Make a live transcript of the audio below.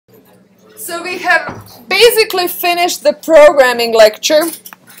So we have basically finished the programming lecture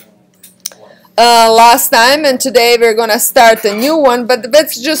last time, and today we're going to start a new one, but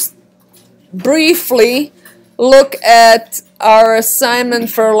let's just briefly look at our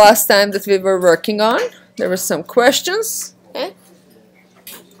assignment for last time that we were working on. There were some questions. Okay.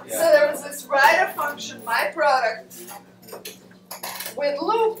 So there was this writer function, my product, with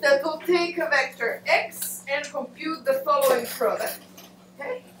loop that will take a vector x and compute the following product.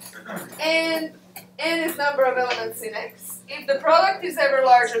 Okay? And n is number of elements in x. If the product is ever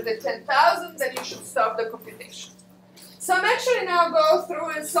larger than 10,000, then you should stop the computation. So I'm actually now go through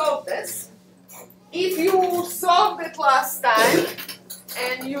and solve this. If you solved it last time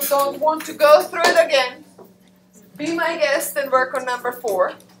and you don't want to go through it again, be my guest and work on number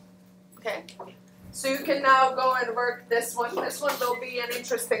 4. Okay? So you can now go and work this one. This one will be an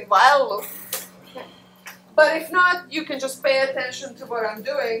interesting while loop. Okay. But if not, you can just pay attention to what I'm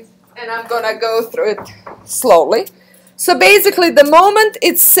doing, and I'm going to go through it slowly. So basically, the moment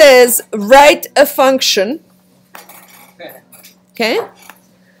it says write a function, okay,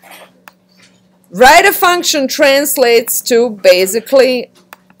 write a function translates to basically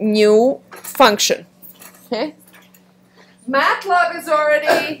new function. Okay. MATLAB is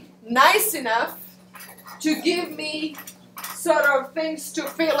already nice enough to give me sort of things to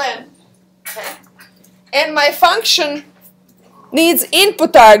fill in. Okay. And my function needs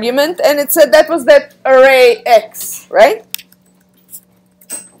input argument, and it said that was that array x, right?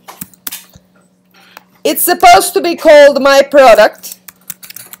 It's supposed to be called my product.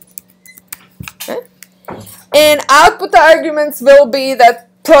 Okay. And output arguments will be that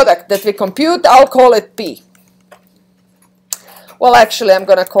product that we compute. I'll call it P. Well, actually, I'm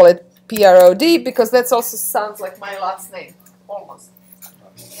going to call it PROD because that also sounds like my last name, almost.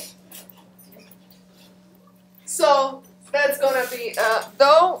 So that's going to be,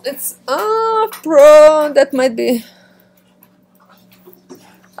 though it's pro, that might be,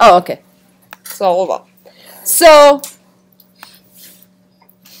 oh, okay. So hold on. So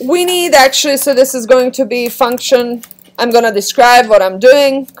we need actually, so this is going to be function, I'm going to describe what I'm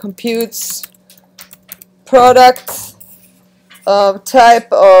doing, computes product of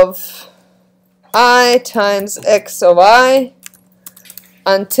type of I times x of I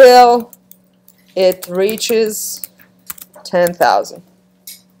until it reaches 10,000.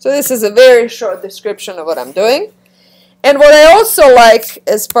 So this is a very short description of what I'm doing. And what I also like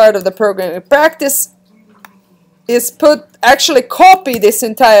as part of the programming practice is actually copy this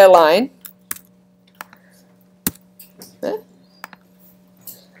entire line. Okay.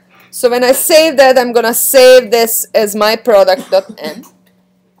 So when I save that, I'm going to save this as my product.n.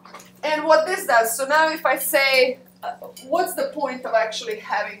 And what this does, so now if I say, what's the point of actually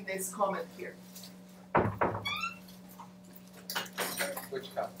having this comment here? Which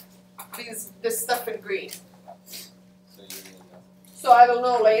comment? This stuff in green. So I will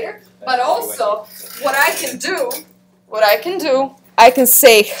know later. But also, what I can do, I can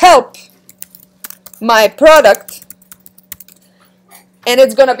say help my product, and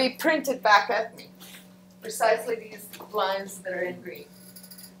it's going to be printed back at me. Precisely these lines that are in green.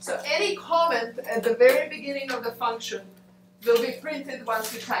 So any comment at the very beginning of the function will be printed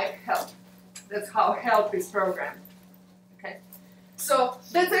once you type help. That's how help is programmed. Okay. So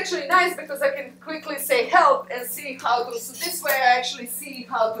that's actually nice because I can quickly say help and see how to, so this way I actually see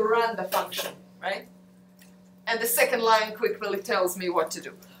how to run the function, right? And the second line quickly tells me what to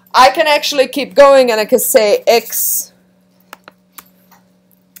do. I can actually keep going and I can say x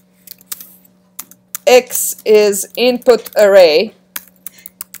is input array,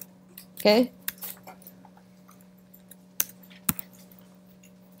 okay?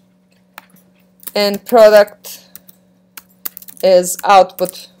 And product is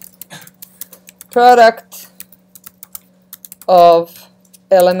output product of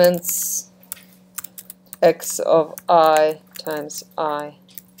elements x of I times I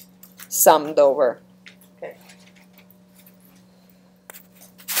summed over. Okay.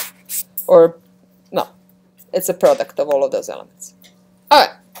 Or, no, it's a product of all of those elements. All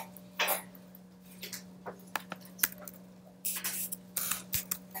right.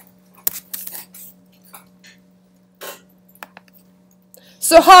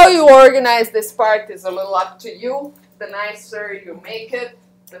 So how you organize this part is a little up to you. The nicer you make it,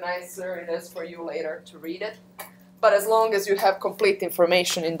 the nicer it is for you later to read it. But as long as you have complete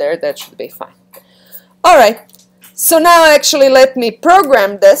information in there, that should be fine. All right. So now actually let me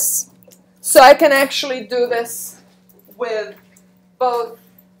program this. So I can actually do this with both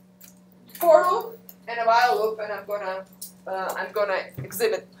for loop and a while loop, and I'm gonna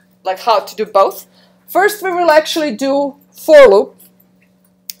exhibit like how to do both. First, we will actually do for loop.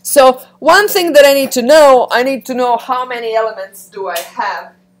 So one thing that I need to know how many elements do I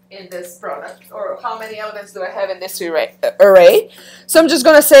have in this product, or how many elements do I have in this array. So I'm just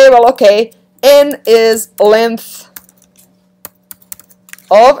going to say, well, okay, n is length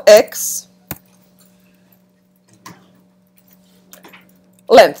of x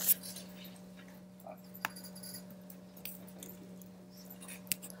length.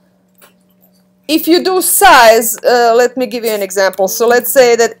 If you do size, let me give you an example. So let's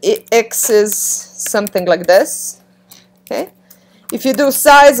say that x is something like this. Okay. If you do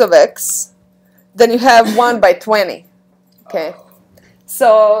size of x, then you have 1 by 20. Okay.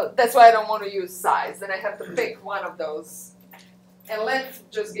 So that's why I don't want to use size. Then I have to pick one of those. And length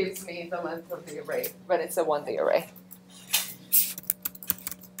just gives me the length of the array when it's a 1D array.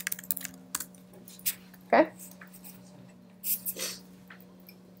 Okay.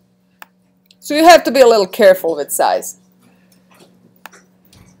 So you have to be a little careful with size.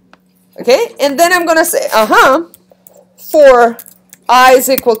 Okay, and then I'm going to say, for I is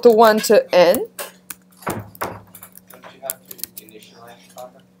equal to 1 to n. Don't you have to initialize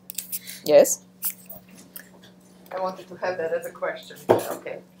product? Yes. I wanted to have that as a question.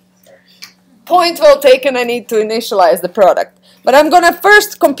 Okay. Point well taken, I need to initialize the product. But I'm going to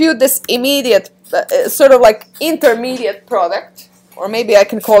first compute this immediate, sort of like intermediate product. Or maybe I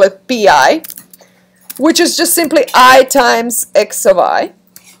can call it PI, which is just simply I times x of I.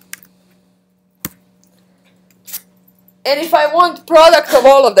 And if I want product of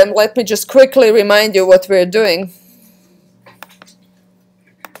all of them, let me just quickly remind you what we're doing.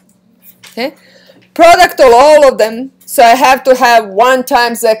 Okay, product of all of them, so I have to have 1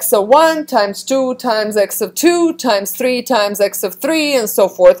 times x of 1 times 2 times x of 2 times 3 times x of 3 and so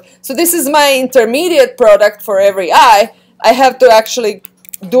forth. So this is my intermediate product for every I. I have to actually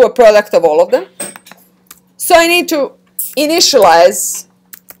do a product of all of them. So I need to initialize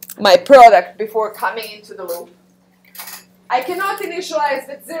my product before coming into the loop. I cannot initialize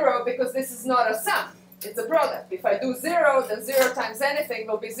with 0 because this is not a sum. It's a product. If I do 0, then 0 times anything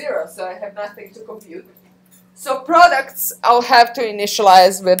will be 0, so I have nothing to compute. So products I'll have to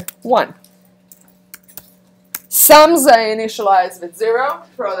initialize with 1. Sums I initialize with 0,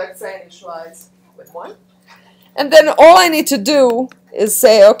 products I initialize with 1. And then all I need to do is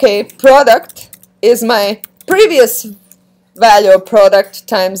say, okay, product is my previous value of product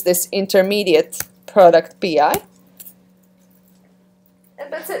times this intermediate product PI. And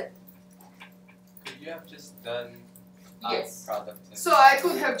that's it. Could you have just done Yes. product? So I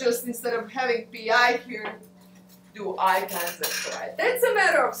could have just, instead of having PI here, do I times x of I. That's a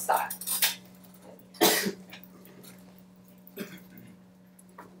matter of style.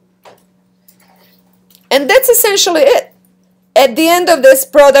 And that's essentially it. At the end of this,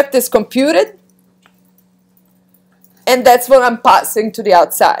 product is computed, and that's what I'm passing to the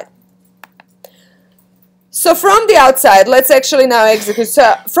outside. So from the outside, let's actually now execute.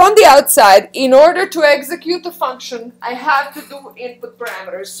 So from the outside, in order to execute a function, I have to do input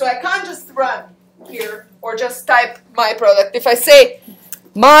parameters. So I can't just run here or just type my product. If I say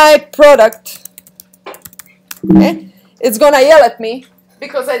my product, okay, it's going to yell at me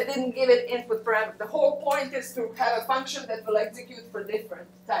because I didn't give it input parameter. The whole point is to have a function that will execute for different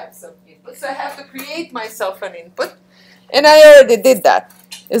types of inputs. So I have to create myself an input. And I already did that.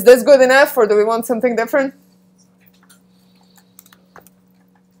 Is this good enough, or do we want something different?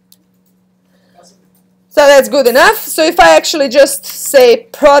 So that's good enough. So if I actually just say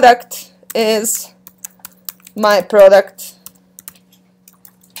product is my product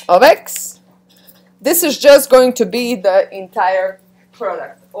of x, this is just going to be the entire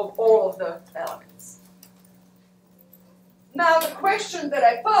product of all of the elements. Now the question that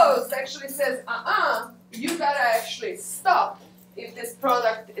I posed actually says, you gotta actually stop if this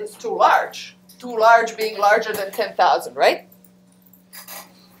product is too large. Too large being larger than 10,000, right?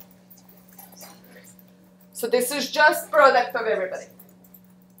 So this is just product of everybody.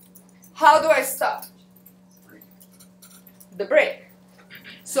 How do I stop? The break.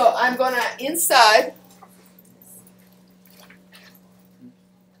 So I'm gonna inside,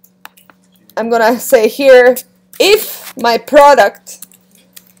 I'm gonna say here, if my product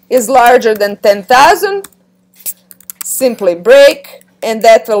is larger than 10,000, simply break, and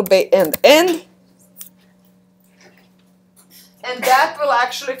that will be end. And that will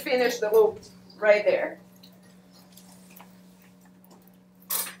actually finish the loop right there.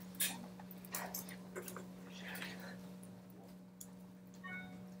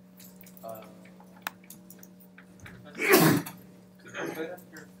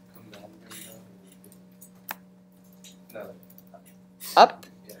 Up?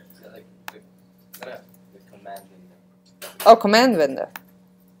 Yeah, like the command window. Oh, command window.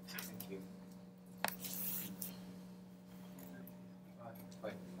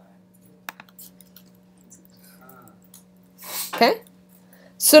 Okay?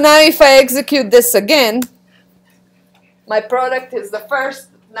 So now if I execute this again, my product is the first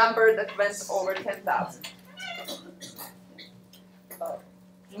number that went over 10,000.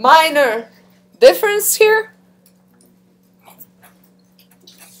 Minor difference here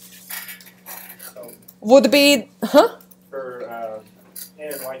would be, For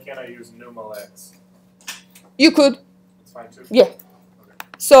N, why can't I use numal x? You could. It's fine too? Yeah. Okay.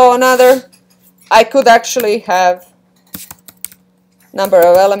 So another, I could actually have number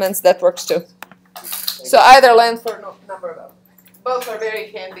of elements, that works too. So either length or number of elements. Both are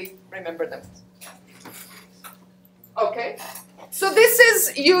very handy, remember them. Okay, so this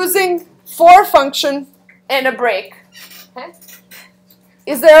is using for function and a break. Okay.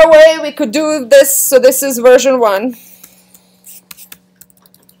 Is there a way we could do this? So this is version 1.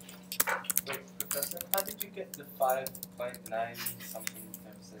 Wait, Professor, how did you get the 5.9 something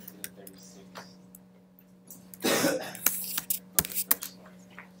times 10 to the 36?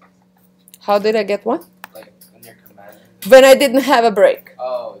 How did I get one? Like when you're commanding. When I didn't have a break.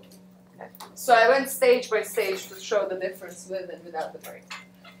 Oh. So I went stage by stage to show the difference with and without the break.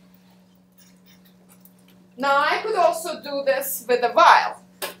 Now I could also do this with a while.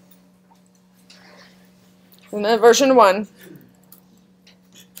 In version 1,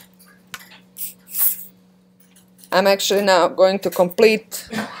 I'm actually now going to comment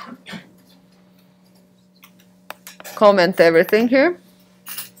everything here.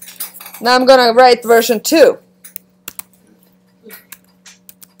 Now I'm going to write version 2.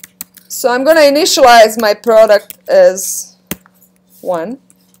 So I'm going to initialize my product as 1.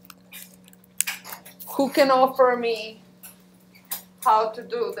 Who can offer me how to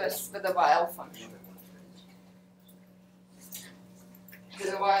do this with a while function?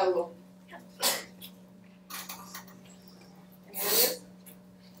 With a while loop. Any ideas?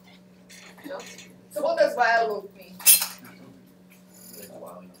 No? So what does while loop mean?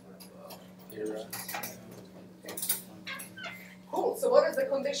 Cool, so what is the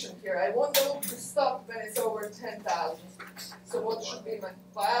condition here? I want the loop to stop when it's over 10,000. So what should be my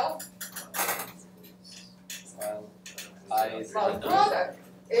while? While product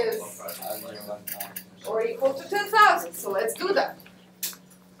is or equal to 10,000. So let's do that.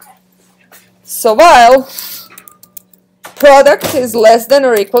 So while product is less than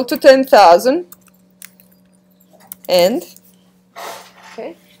or equal to 10,000 and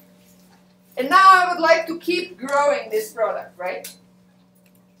okay. And now I would like to keep growing this product, right?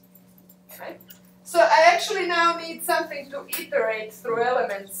 Right? So I actually now need something to iterate through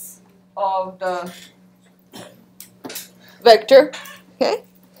elements of the vector. Okay?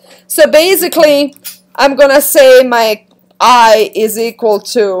 So basically, I'm going to say my I is equal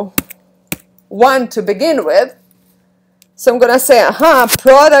to 1 to begin with. So I'm going to say,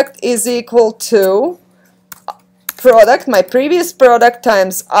 product is equal to product, my previous product,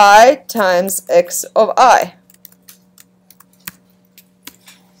 times I times x of I.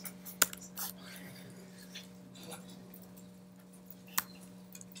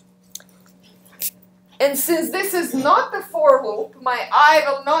 And since this is not the for loop, my I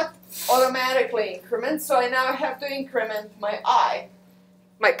will not automatically increment, so I now have to increment my I,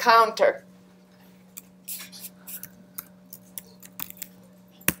 my counter.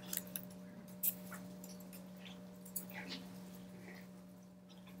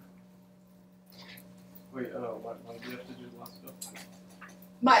 Wait, what do you have to do last stuff?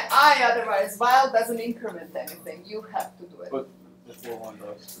 My I, otherwise, while doesn't increment anything. You have to do it. But the 4-1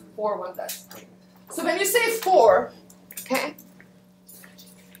 does. 4-1 does. Okay. So when you say 4, okay,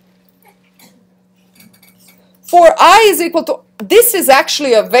 for I is equal to, this is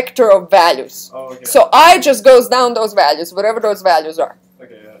actually a vector of values. Oh, okay. So I just goes down those values, whatever those values are.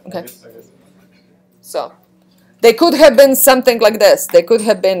 Okay, yeah. Okay. I guess. So they could have been something like this. They could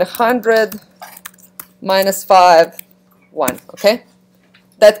have been 100 minus 5, 1, okay?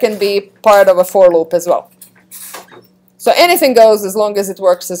 That can be part of a for loop as well. So anything goes as long as it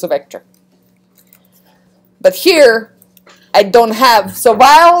works as a vector. But here, I don't have, so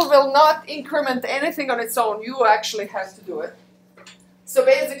while will not increment anything on its own, you actually have to do it. So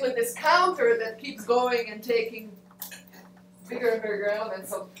basically this counter that keeps going and taking bigger and bigger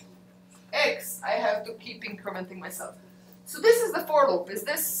elements of x, I have to keep incrementing myself. So this is the for loop. Is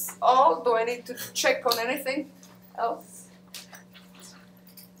this all? Do I need to check on anything else?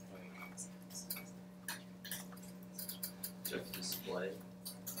 Just display.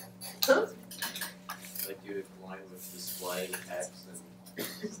 Huh? Like you line with display X and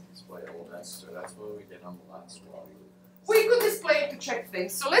display old X, so that's what we did on the last one. We could display to check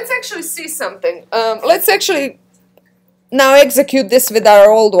things. So let's actually see something. Let's actually now execute this with our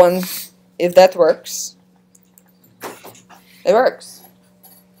old one, if that works. It works.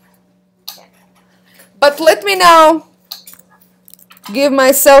 But let me now give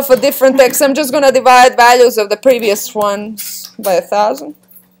myself a different x. I'm just going to divide values of the previous ones by 1,000.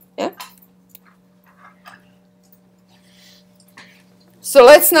 Yeah. So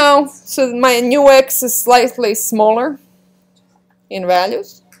let's now, so my new x is slightly smaller in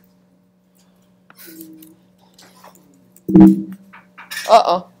values.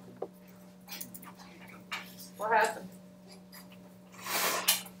 Uh-oh. What happened?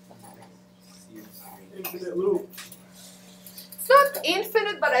 Infinite loop. It's not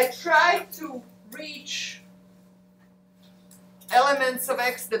infinite, but I tried to reach elements of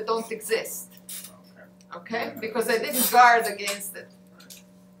x that don't exist. Okay? Because I didn't guard against it.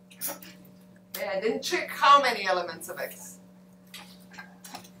 Yeah, I didn't check how many elements of x.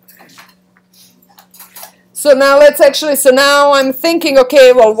 So now let's actually, so now I'm thinking,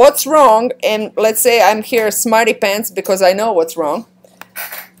 okay, well, what's wrong? And let's say I'm here smarty pants because I know what's wrong.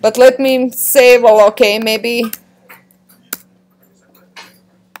 But let me say, well, okay, maybe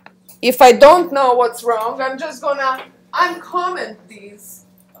if I don't know what's wrong, I'm just gonna uncomment these,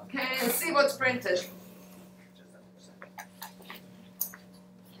 okay, and see what's printed.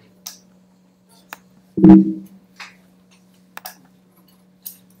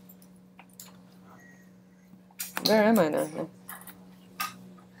 Where am I now?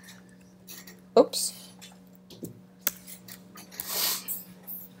 Oops.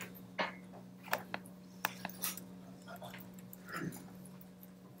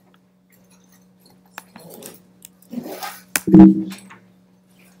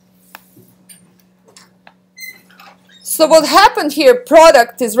 So what happened here,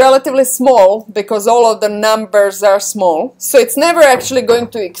 product is relatively small because all of the numbers are small. So it's never actually going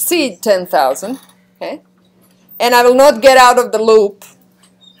to exceed 10,000. Okay? And I will not get out of the loop.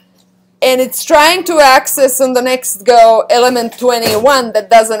 And it's trying to access on the next go element 21 that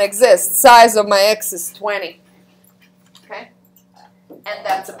doesn't exist. Size of my x is 20. Okay? And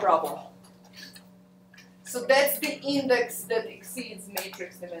that's a problem. So that's the index that exceeds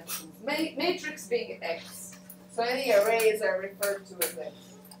matrix dimensions. Matrix being x. So any arrays are referred to as x.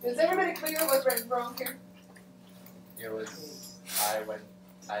 Is everybody clear what went wrong here? It was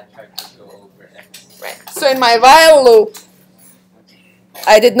I tried to go over x. Right. So in my while loop,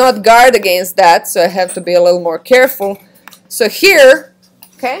 I did not guard against that, so I have to be a little more careful. So here,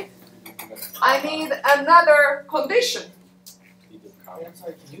 okay, I need another condition. I'm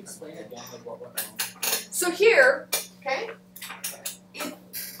sorry, can you explain again what went wrong? So here, okay, it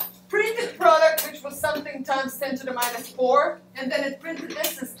printed product, which was something times 10 to the minus 4, and then it printed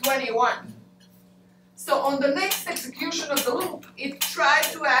this as 21. So on the next execution of the loop, it tried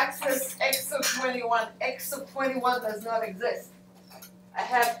to access x of 21. X of 21 does not exist. I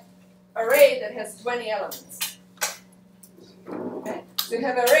have an array that has 20 elements. Okay? So you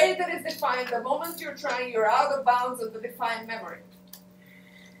have an array that is defined. The moment you're trying, you're out of bounds of the defined memory.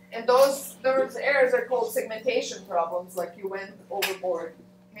 And those errors are called segmentation problems, like you went overboard.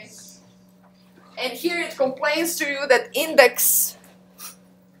 Okay? And here it complains to you that index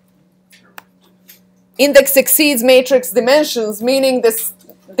exceeds matrix dimensions, meaning this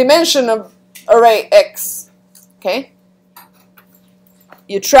dimension of array x. Okay?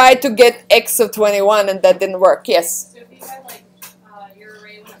 You tried to get x of 21 and that didn't work. Yes? So if you had like your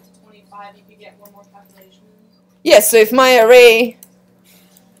array went up to 25, you could get one more calculation? Yes, so if my array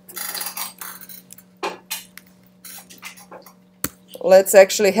let's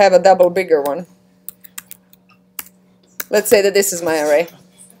actually have a double bigger one. Let's say that this is my array.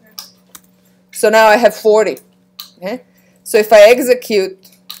 So now I have 40. Okay? So if I execute,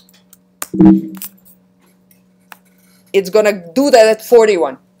 it's going to do that at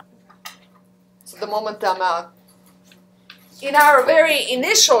 41. So the moment I'm out. In our very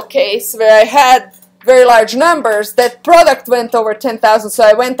initial case, where I had very large numbers, that product went over 10,000, so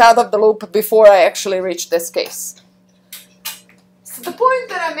I went out of the loop before I actually reached this case. So the point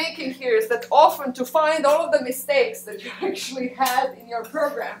that I'm making here is that often to find all of the mistakes that you actually had in your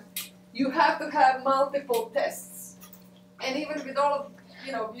program, you have to have multiple tests. And even with all of,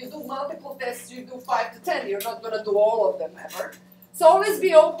 you do multiple tests, you do 5 to 10, you're not going to do all of them ever. So always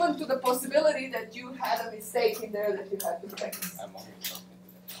be open to the possibility that you had a mistake in there that you have to fix. I'm always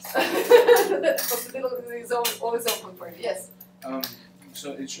That possibility is always open for you. Yes?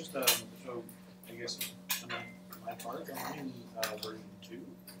 So it's just, so I guess my part, I'm in version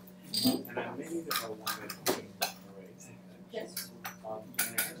 2. And I maybe the one that array. Yes. And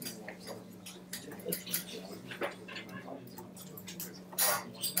it has me like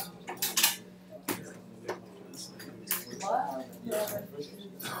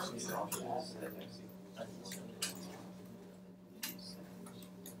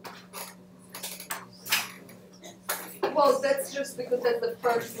Well, that's just because that's the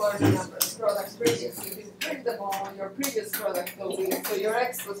first large number. Products previous. If you print them all, your previous product will be, so your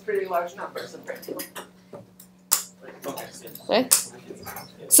X was pretty large numbers of print. Okay?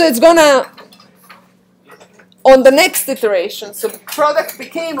 So it's gonna, on the next iteration, so product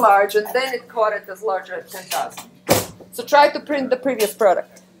became large and then it caught it as larger at 10,000. So try to print the previous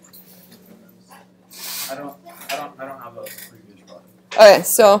product. I don't have a previous product. Okay,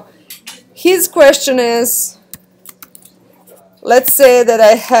 so his question is, let's say that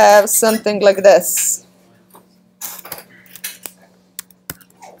I have something like this.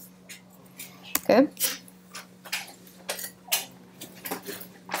 Okay.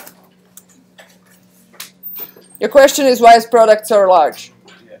 Your question is why is product so large?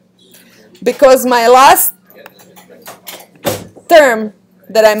 Because my last term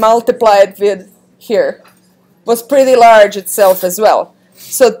that I multiplied with here was pretty large itself as well.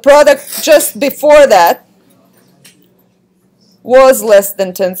 So product just before that was less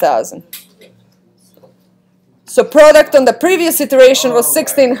than 10,000. So product on the previous iteration was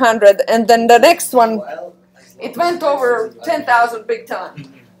 1,600, and then the next one, it went over 10,000 big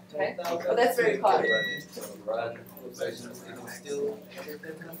time. Okay, but that's very hard.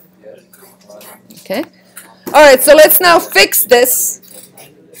 Okay. All right, so let's now fix this.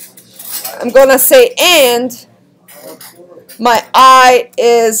 I'm going to say and my I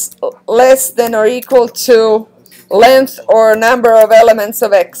is less than or equal to length or number of elements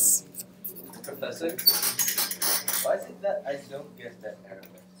of X. Professor, why is it that I don't get that error?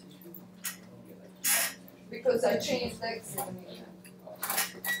 Because I changed X in the meantime.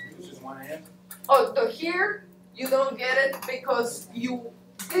 This is 1 a.m. Oh, so here you don't get it because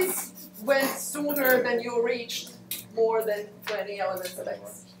this went sooner than you reached more than 20 elements of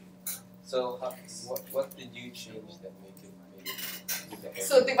X. So what did you change that make it give the error?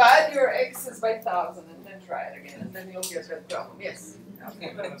 So divide your X's by 1,000 and then try it again, and then you'll get that problem. Yes. Yeah,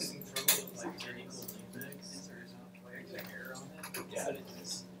 it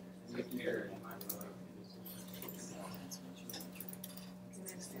is.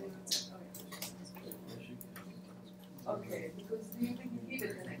 Okay, because you didn't give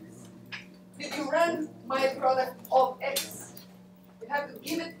it an X. Did you run my product of X? You have to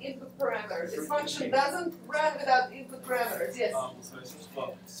give it input parameters. This function doesn't run without input parameters. Yes.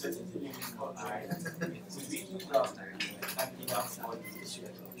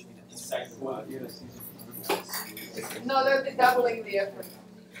 No, they'll be doubling the effort.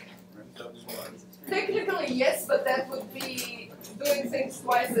 Technically, yes, but that would be doing things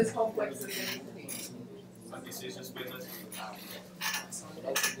twice as complex as they need to be.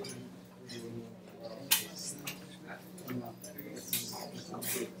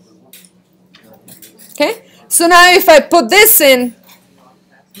 Okay, so now if I put this in,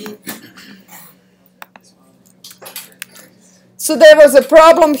 so there was a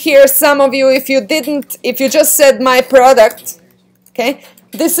problem here, some of you, if you just said my product, okay,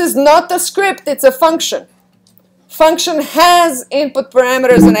 this is not a script, it's a function. Function has input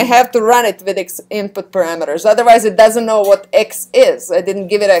parameters and I have to run it with input parameters, otherwise it doesn't know what X is. I didn't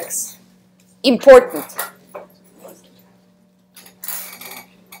give it X. Important.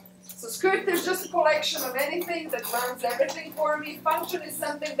 Script is just a collection of anything that runs everything for me. Function is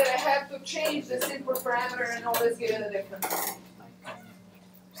something that I have to change this input parameter and always give it a difference.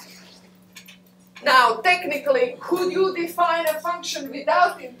 Now, technically, could you define a function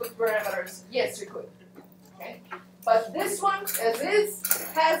without input parameters? Yes, you could. Okay? But this one, as is,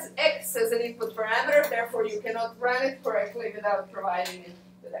 has X as an input parameter, therefore you cannot run it correctly without providing it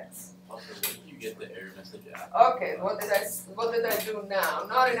with X. Also, when you get the error message out. Okay, what did I do now?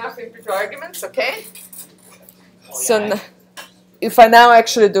 Not enough input arguments, okay? So if I now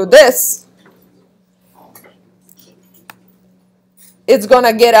actually do this, it's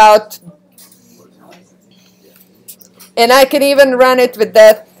gonna get out, and I can even run it with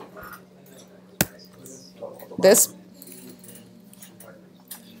this,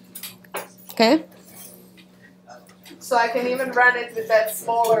 okay? So I can even run it with that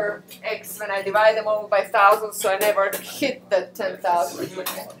smaller X when I divide them over by 1,000, so I never hit the 10,000.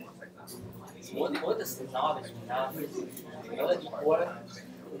 What does not enough? What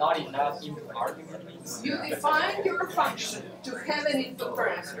not enough input argument means? You define your function to have an input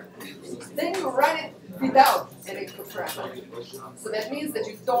parameter. Then you run it without an input parameter. So that means that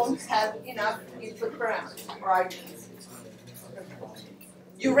you don't have enough input parameters or arguments.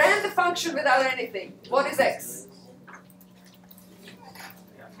 You ran the function without anything. What is X?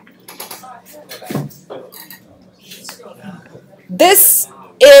 This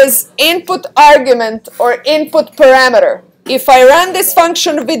is input argument or input parameter. If I run this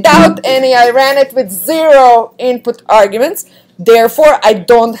function without any, I ran it with 0 input arguments. Therefore, I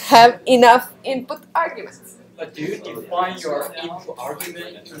don't have enough input arguments. But do you define your input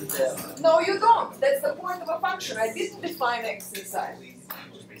argument in the... No, you don't. That's the point of a function. I didn't define x inside.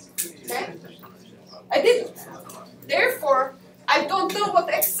 Okay? I didn't. Therefore, I don't know what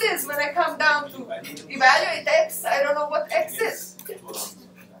x is when I come down to evaluate x. I don't know what x is.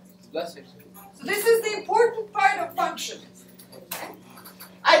 So this is the important part of function. Okay?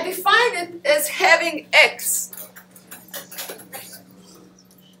 I define it as having x.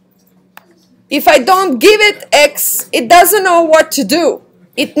 If I don't give it x, it doesn't know what to do.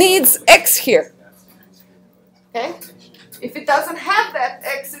 It needs x here. Okay? If it doesn't have that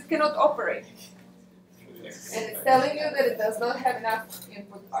x, it cannot operate. And it's telling you that it does not have enough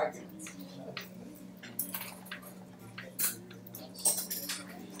input arguments.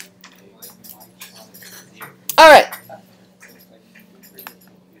 All right.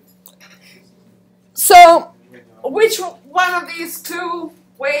 So, which one of these two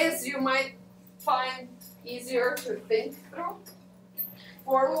ways you might find easier to think through?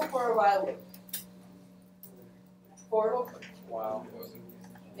 For loop or a while loop? For loop. Wow.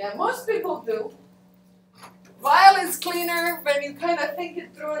 Yeah, most people do. While is cleaner when you kind of think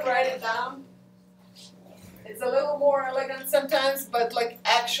it through and write it down. It's a little more elegant sometimes, but like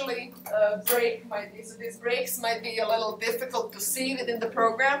actually break might be. So these breaks might be a little difficult to see within the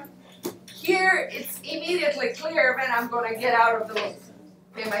program. Here, it's immediately clear when I'm going to get out of the loop.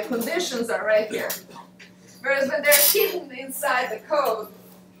 Okay, my conditions are right here. Whereas when they're hidden inside the code,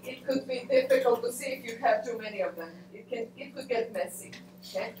 it could be difficult to see if you have too many of them. It could get messy.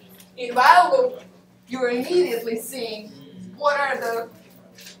 Okay? In while loop, you're immediately seeing what are the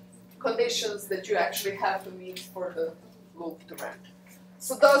conditions that you actually have to meet for the loop to run.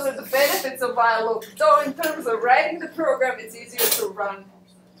 So those are the benefits of while loop. Though in terms of writing the program, it's easier to run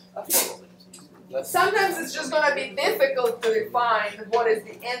a for loop. Sometimes it's just going to be difficult to define what is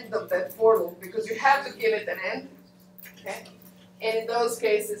the end of that for loop because you have to give it an end. Okay? And in those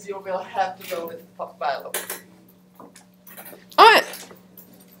cases, you will have to go with while loop. All right.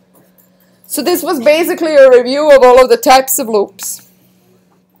 So this was basically a review of all of the types of loops.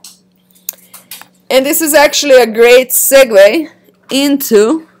 And this is actually a great segue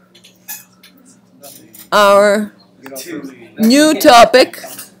into our new topic.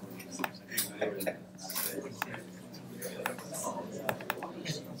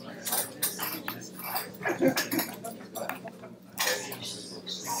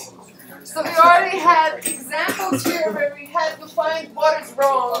 So we already had examples here where we had to find what is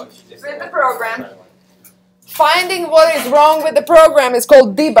wrong with the program. Finding what is wrong with the program is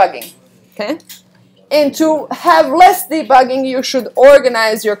called debugging. Okay? And to have less debugging, you should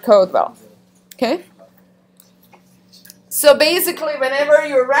organize your code well. Okay? So basically, whenever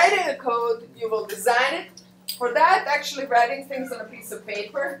you're writing a code, you will design it. For that, actually writing things on a piece of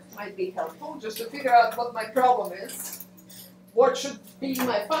paper might be helpful, just to figure out what my problem is. What should be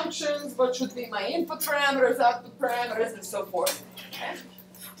my functions, what should be my input parameters, output parameters, and so forth. Okay?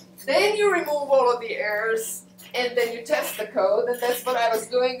 Then you remove all of the errors, and then you test the code, and that's what I was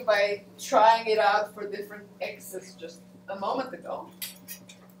doing by trying it out for different x's just a moment ago.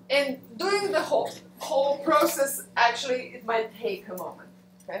 And doing the whole process, actually, it might take a moment.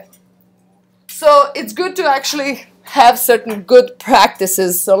 Okay? So it's good to actually have certain good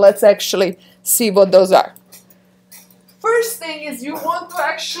practices, so let's actually see what those are. First thing is you want to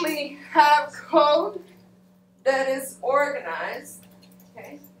actually have code that is organized,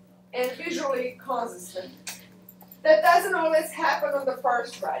 okay, and visually consistent. That doesn't always happen on the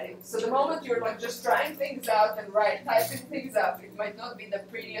first writing. So the moment you're like just trying things out and typing things up, it might not be the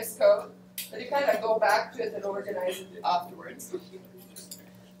prettiest code, but you kind of go back to it and organize it afterwards.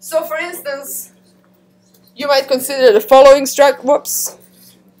 So for instance, you might consider the following structure. Whoops.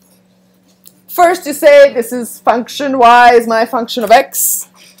 First you say this is function y is my function of x.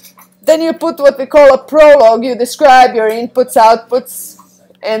 Then you put what we call a prologue. You describe your inputs, outputs,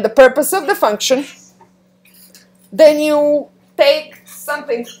 and the purpose of the function. Then you take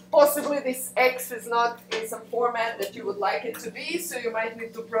something, possibly this x is not in some format that you would like it to be, so you might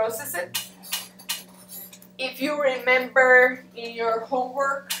need to process it. If you remember in your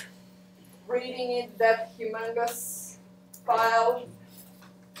homework, reading in that humongous file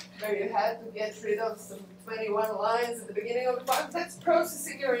where you had to get rid of some 21 lines at the beginning of the file, that's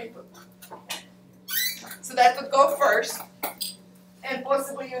processing your input. So that would go first, and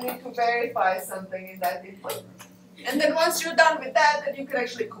possibly you need to verify something in that input. And then once you're done with that, then you can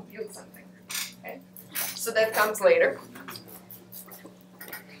actually compute something. Okay? So that comes later.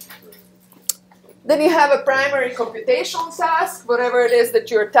 Then you have a primary computational task, whatever it is that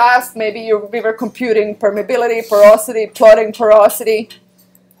you're tasked. Maybe we were computing permeability, porosity, plotting porosity,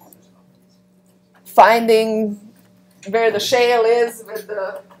 finding where the shale is with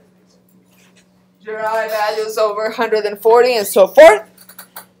the GRI values over 140 and so forth.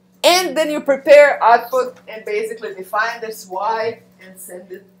 And then you prepare output and basically define this y and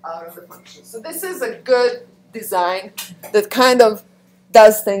send it out of the function. So this is a good design that kind of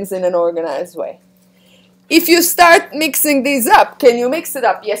does things in an organized way. If you start mixing these up, can you mix it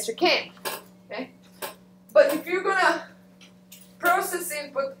up? Yes, you can. Okay? But if you're going to process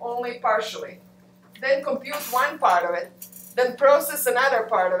input only partially, then compute one part of it, then process another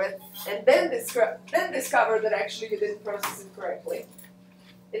part of it, and then discover that actually you didn't process it correctly,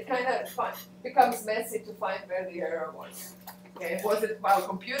 it kind of becomes messy to find where the error was. Okay? Was it while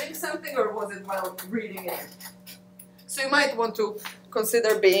computing something or was it while reading it? So you might want to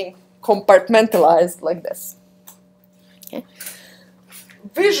consider being compartmentalized like this. Okay?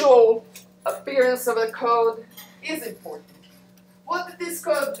 Visual appearance of the code is important. What did this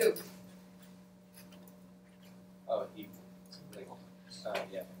code do? Oh,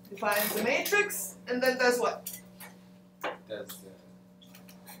 yeah. Defines the matrix and then does what? Does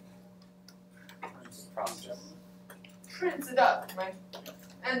the process. Prints it out, right?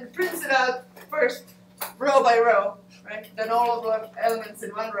 And prints it out first row by row, right? Then all of the elements in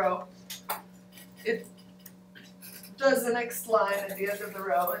one row. It does the next line at the end of the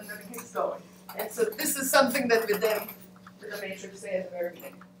row and then it keeps going. And so this is something that we did with the matrix say at the very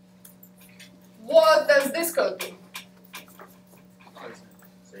beginning. What does this code do?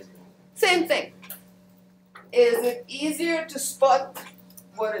 Same thing. Is it easier to spot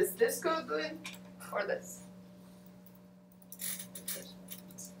what is this code doing or this?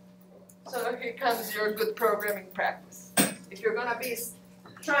 So here comes your good programming practice. If you're going to be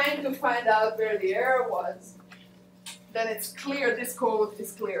trying to find out where the error was, then it's clear, this code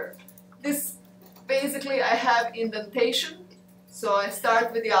is clear. This, basically I have indentation, so I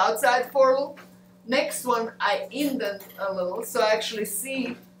start with the outside for loop. Next one I indent a little, so I actually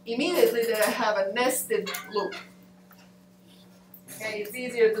see immediately that I have a nested loop. Okay, it's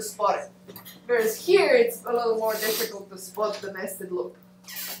easier to spot it. Whereas here it's a little more difficult to spot the nested loop.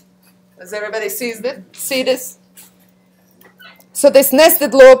 Does everybody see this? So this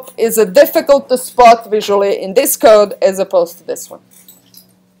nested loop is difficult to spot visually in this code as opposed to this one.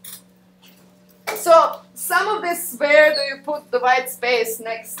 So some of this, where do you put the white space,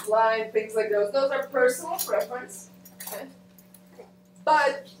 next line, things like those are personal preference. Okay?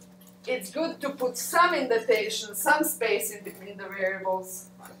 But it's good to put some indentation, some space in between the variables,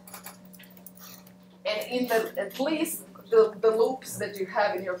 and indent at least the loops that you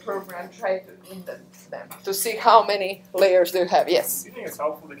have in your program, try to indent them to see how many layers do you have. Yes? Do you think it's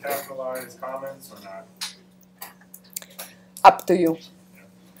helpful to capitalize comments or not? Up to you.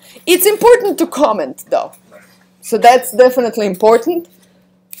 It's important to comment though. Right. So that's definitely important.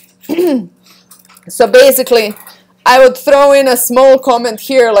 So basically, I would throw in a small comment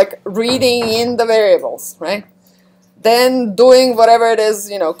here, like reading in the variables, right? Then doing whatever it is,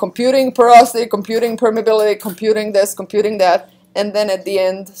 you know, computing porosity, computing permeability, computing this, computing that, and then at the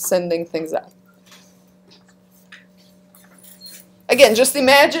end, sending things out. Again, just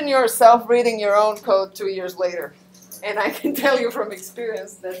imagine yourself reading your own code 2 years later. And I can tell you from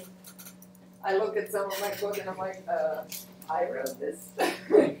experience that I look at some of my code and I'm like, I wrote this.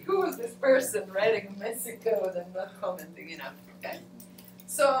 Who is this person writing messy code and not commenting enough? Okay.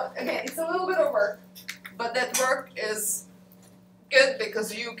 So again, it's a little bit of work, but that work is good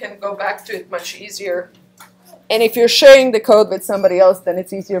because you can go back to it much easier. And if you're sharing the code with somebody else, then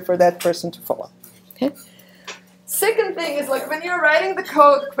it's easier for that person to follow. Okay. Second thing is, like, when you're writing the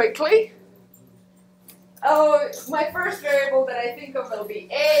code quickly, oh, my first variable that I think of will be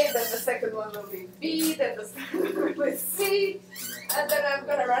A, then the second one will be B, then the third one will be C, and then I'm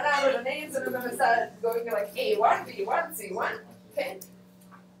going to run out of the names and I'm going to start going like A1, B1, C1, okay?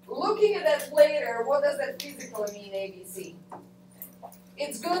 Looking at that later, what does that physically mean, A, B, C?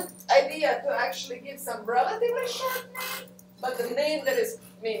 It's a good idea to actually give some relatively short name, but the name that is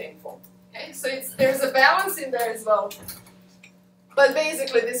meaningful, okay? So there's a balance in there as well. But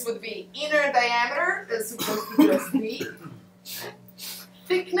basically, this would be inner diameter as opposed to just D.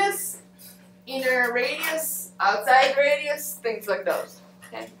 Thickness, inner radius, outside radius, things like those.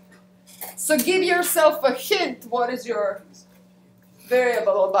 Okay? So give yourself a hint what is your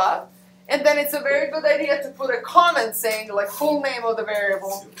variable about. And then it's a very good idea to put a comment saying like full name of the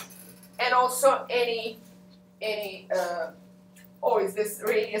variable. And also any oh, is this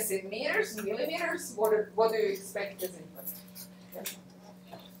radius in meters, millimeters? What do you expect as input?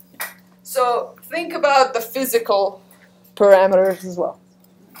 So think about the physical parameters as well.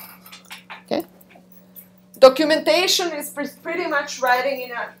 Okay. Documentation is pretty much writing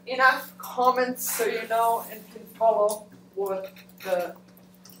enough comments so you know and can follow what the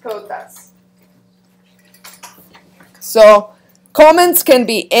code does. So comments can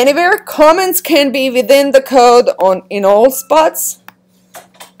be anywhere. Comments can be within the code in all spots.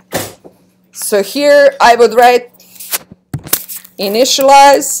 So here I would write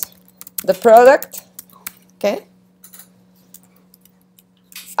initialize the product. Okay.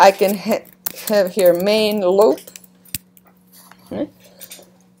 I can have here main loop. Okay.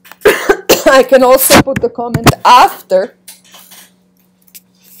 I can also put the comment after.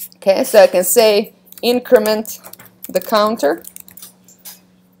 Okay, so I can say increment the counter.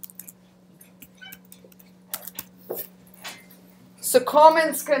 So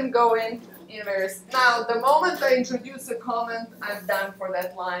comments can go in various. Now, the moment I introduce a comment, I'm done for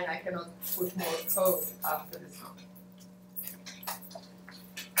that line. I cannot put more code after this comment.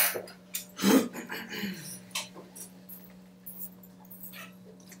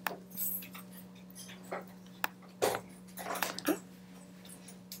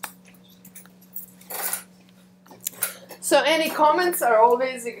 So any comments are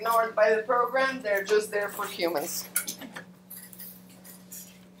always ignored by the program. They're just there for humans.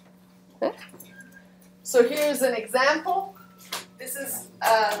 Okay. So here's an example. This is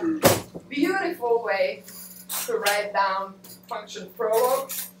a beautiful way to write down function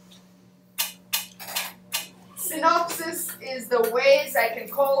prologue. Synopsis is the ways I can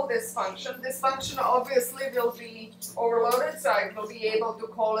call this function. This function obviously will be overloaded, so I will be able to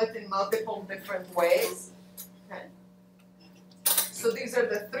call it in multiple different ways. Okay. So these are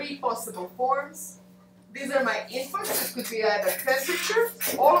the three possible forms. These are my inputs. It could be either temperature.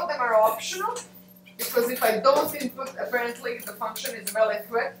 All of them are optional, because if I don't input, apparently the function is well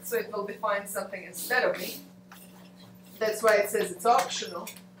equipped, so it will define something instead of me. That's why it says it's optional.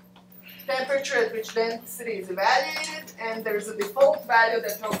 Temperature at which density is evaluated, and there's a default value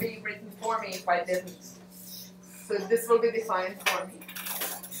that will be written for me if I didn't. So this will be defined for me.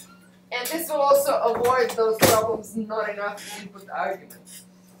 And this will also avoid those problems, not enough input arguments.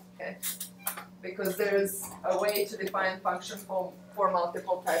 Okay? Because there's a way to define function for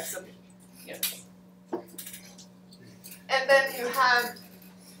multiple types of units. And then you have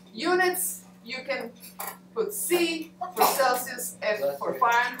units. You can put C for Celsius, F for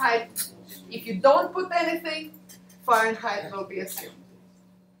Fahrenheit. If you don't put anything, Fahrenheit will be assumed.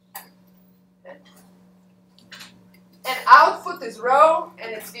 Okay. And output is row,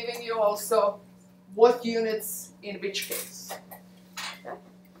 and it's giving you also what units in which case. Okay.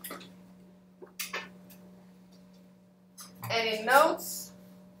 And in notes,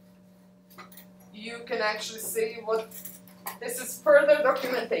 you can actually see what this is further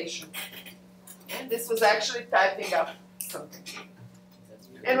documentation. And this was actually typing up something.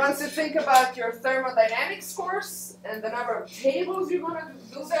 And once you think about your thermodynamics course and the number of tables you're going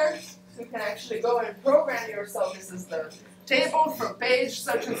to do there, you can actually go and program yourself. This is the table from page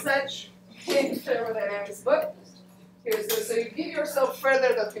such and such in thermodynamics book. So you give yourself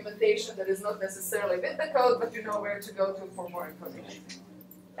further documentation that is not necessarily with the code, but you know where to go to for more information.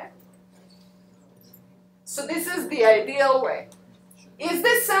 Okay. So this is the ideal way. Is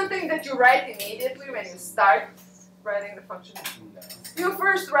this something that you write immediately when you start writing the function? You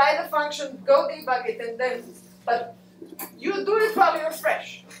first write the function, go debug it, and then, but you do it while you're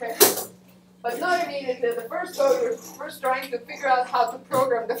fresh, okay? But not immediately. The first go, you're first trying to figure out how to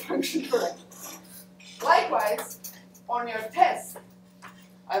program the function correctly. Likewise, on your test,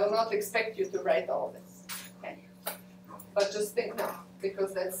 I will not expect you to write all of this, okay? But just think now,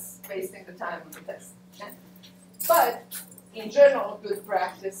 because that's wasting the time on the test, okay? But in general, good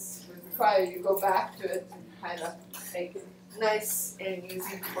practice would require you go back to it and kind of make it nice and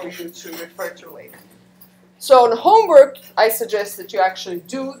easy for you to refer to later. So on homework, I suggest that you actually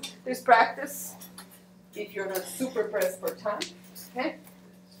do this practice if you're not super pressed for time. Okay?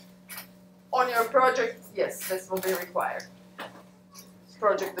 On your project, yes, this will be required.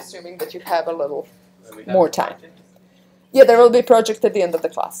 Project assuming that you have a little more time. Yeah, there will be a project at the end of the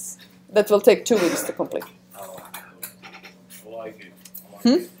class that will take 2 weeks to complete. I like it. I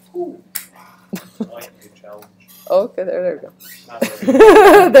like it. I like a good challenge. Okay, there we go. Not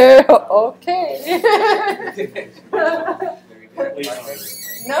really. There, okay.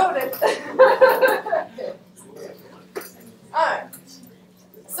 Noted. Alright.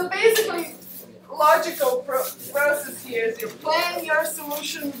 So basically, logical process here is you plan your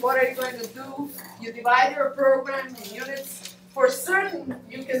solution, what are you going to do, you divide your program in units. For certain,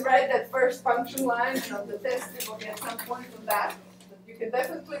 you can write that first function line, and on the test you will get some point from that you can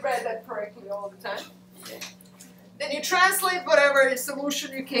definitely write that correctly all the time. Then you translate whatever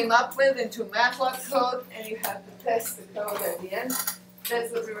solution you came up with into MATLAB code, and you have to test the code at the end.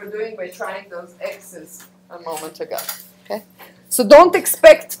 That's what we were doing by trying those X's a moment ago. Okay? So don't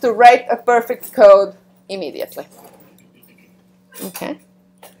expect to write a perfect code immediately. Okay?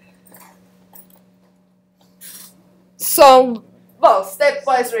 So, well,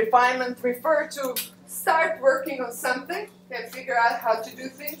 stepwise refinement refer to start working on something and figure out how to do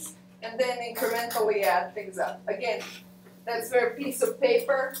things, and then incrementally add things up. Again, that's where a piece of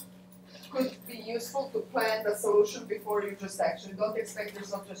paper could be useful to plan the solution before you just actually don't expect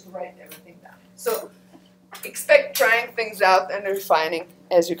yourself just to write everything down. So expect trying things out and refining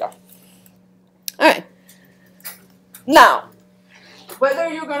as you go. All right. Now, whether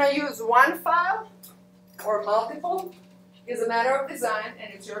you're going to use one file or multiple is a matter of design,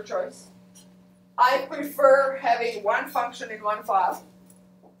 and it's your choice. I prefer having one function in one file.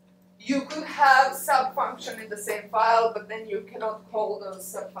 You could have sub-function in the same file, but then you cannot call those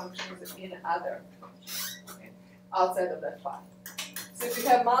sub-functions in other functions, okay, outside of that file. So if you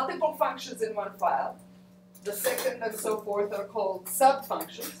have multiple functions in one file, the second and so forth are called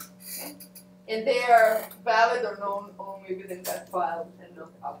sub-functions, okay, and they are valid or known only within that file and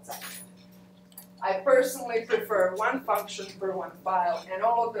not outside. I personally prefer one function per one file, and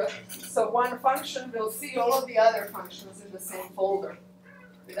all of the, so one function will see all of the other functions in the same folder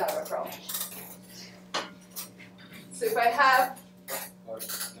without a problem. So if I have,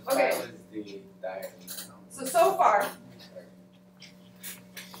 okay, so far,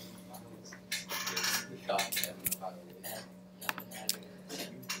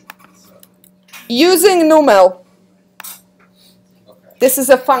 using numel, this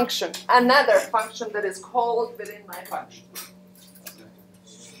is a function, another function that is called within my function.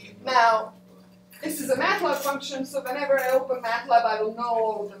 Now, this is a MATLAB function, so whenever I open MATLAB, I will know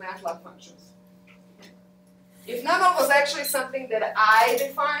all of the MATLAB functions. If numel was actually something that I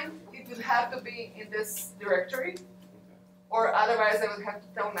defined, it would have to be in this directory, or otherwise I would have to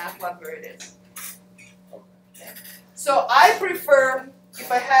tell MATLAB where it is. Okay. So I prefer,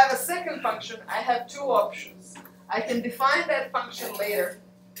 if I have a second function, I have two options. I can define that function later.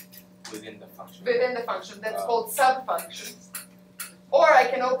 Within the function. Within the function. That's called sub-functions. Or I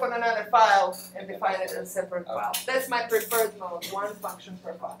can open another file and define it in a separate file. That's my preferred mode, one function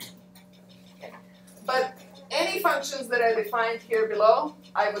per file. Okay. But any functions that are defined here below,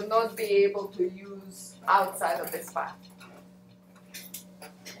 I would not be able to use outside of this file.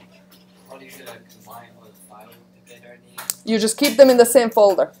 How do you combine all the files together? You just keep them in the same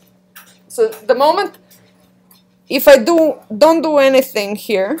folder. So the moment, if I don't do anything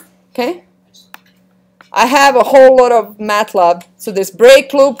here, okay, I have a whole lot of MATLAB. So this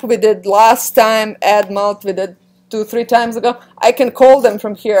break loop we did last time, add mult we did 2-3 times ago. I can call them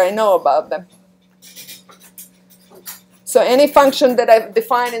from here. I know about them. So any function that I've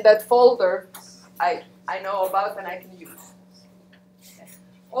defined in that folder, I know about and I can use. Okay.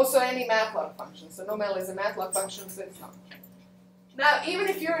 Also any MATLAB function. So numel is a MATLAB function, so it's not. Now, even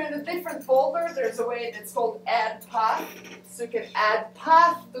if you're in a different folder, there's a way that's called add path. So you can add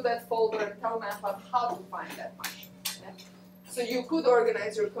path to that folder and tell MATLAB how to find that function. Okay? So you could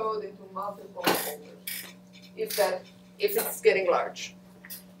organize your code into multiple folders if it's getting large.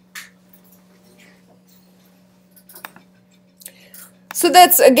 So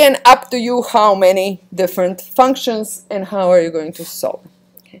that's, again, up to you how many different functions and how are you going to solve.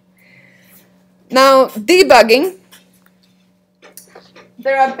 Okay. Now, debugging.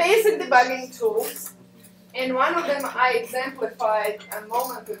 There are basic debugging tools, and one of them I exemplified a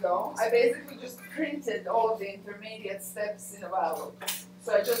moment ago. I basically just printed all of the intermediate steps in a while loop.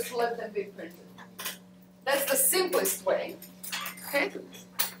 So I just let them be printed. That's the simplest way. Okay.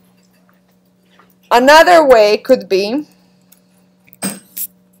 Another way could be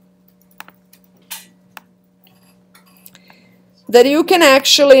that you can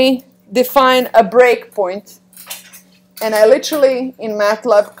actually define a breakpoint. And I literally, in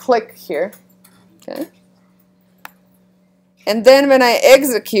MATLAB, click here, okay? And then when I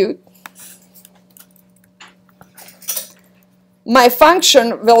execute, my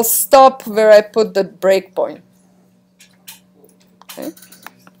function will stop where I put the breakpoint. Okay?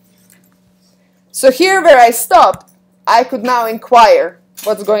 So here where I stopped, I could now inquire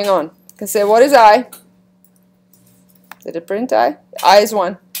what's going on. I can say, what is I? Did it print I? I is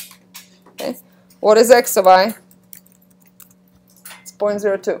 1. Okay? What is x of I?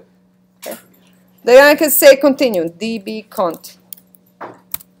 0.02. Okay. Then I can say continue, db cont,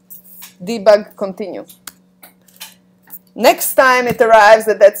 debug continue. Next time it arrives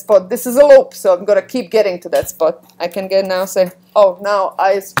at that spot, this is a loop, so I'm gonna keep getting to that spot. I can get now say, oh, now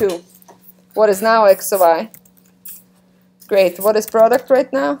I is 2. What is now x of I? Great, what is product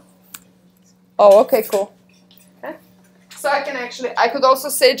right now? Oh, okay, cool. Okay. So I can actually, I could also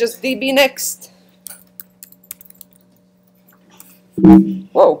say just db next.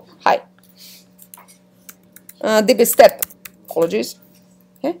 Whoa, hi. db step, apologies.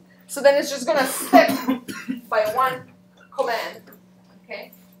 Okay, so then it's just gonna step by one command.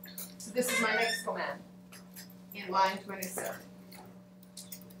 Okay, so this is my next command in line 27.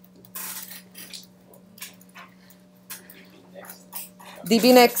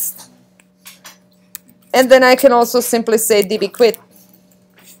 db next. And then I can also simply say db quit.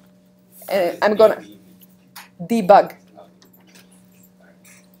 And I'm gonna debug.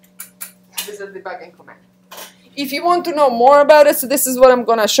 This is a debugging command. If you want to know more about it, so this is what I'm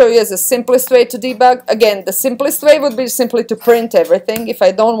gonna show you as the simplest way to debug. Again, the simplest way would be simply to print everything. If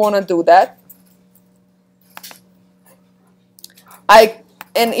I don't want to do that,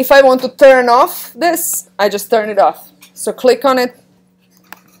 and if I want to turn off this, I just turn it off. So click on it,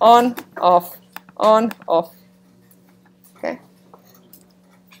 on, off, on, off. Okay.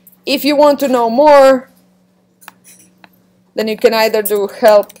 If you want to know more, then you can either do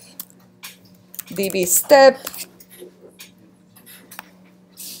help db step,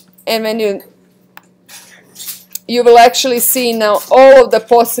 and when you will actually see now all of the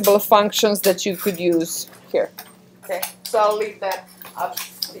possible functions that you could use here. Okay, so I'll leave that up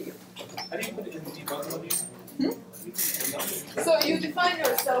to you. How do you put it in the debug menu? So you define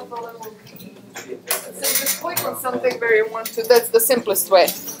yourself a level B. So you just click on something where you want to. That's the simplest way.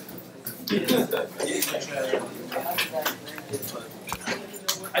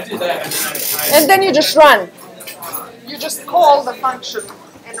 I did that, And then you just run. You just call the function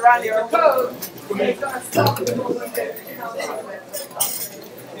and run your code. And it's gonna stop the moment that it counts on it.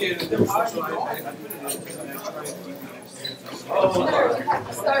 No, you have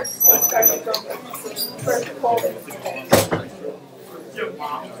to start the program. So first call it.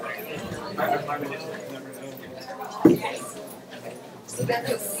 So then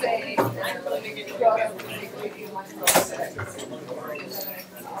just say so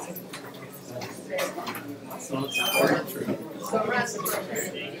run the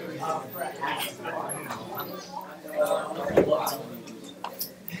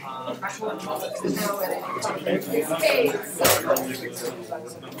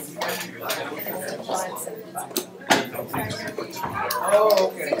oh,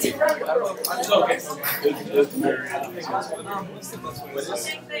 okay. It's okay.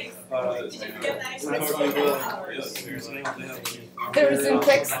 There is in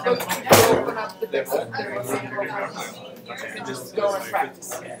textbook, if you open up the textbook, there is you can just go and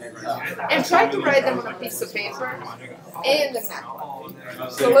practice. And try to write them on a piece of paper and a map.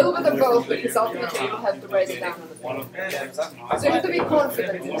 So a little bit of both, because ultimately you'll have to write it down on the paper. So you have to be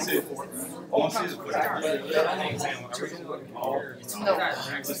confident in it. No.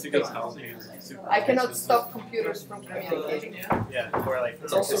 I cannot stop computers from communicating. Yeah, or like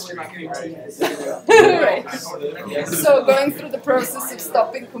it's also Right. So going through the process of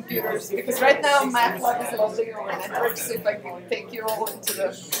stopping computers, because right now MATLAB is loading over networks, so if I can take you all into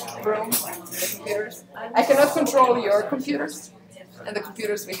the room, the computers, I cannot control your computers and the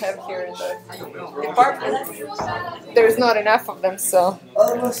computers we have here in the department. There's not enough of them, so.